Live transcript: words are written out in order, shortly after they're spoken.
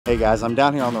Hey guys, I'm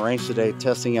down here on the range today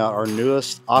testing out our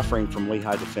newest offering from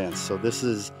Lehigh Defense. So this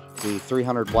is the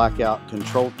 300 Blackout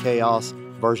Controlled Chaos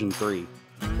version 3.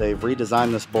 They've redesigned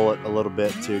this bullet a little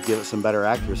bit to give it some better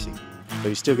accuracy. So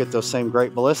you still get those same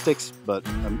great ballistics, but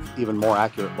an even more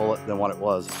accurate bullet than what it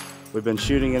was. We've been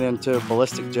shooting it into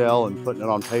ballistic gel and putting it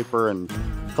on paper and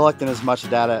collecting as much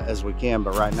data as we can,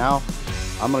 but right now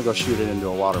I'm gonna go shoot it into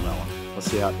a watermelon. Let's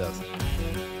see how it does.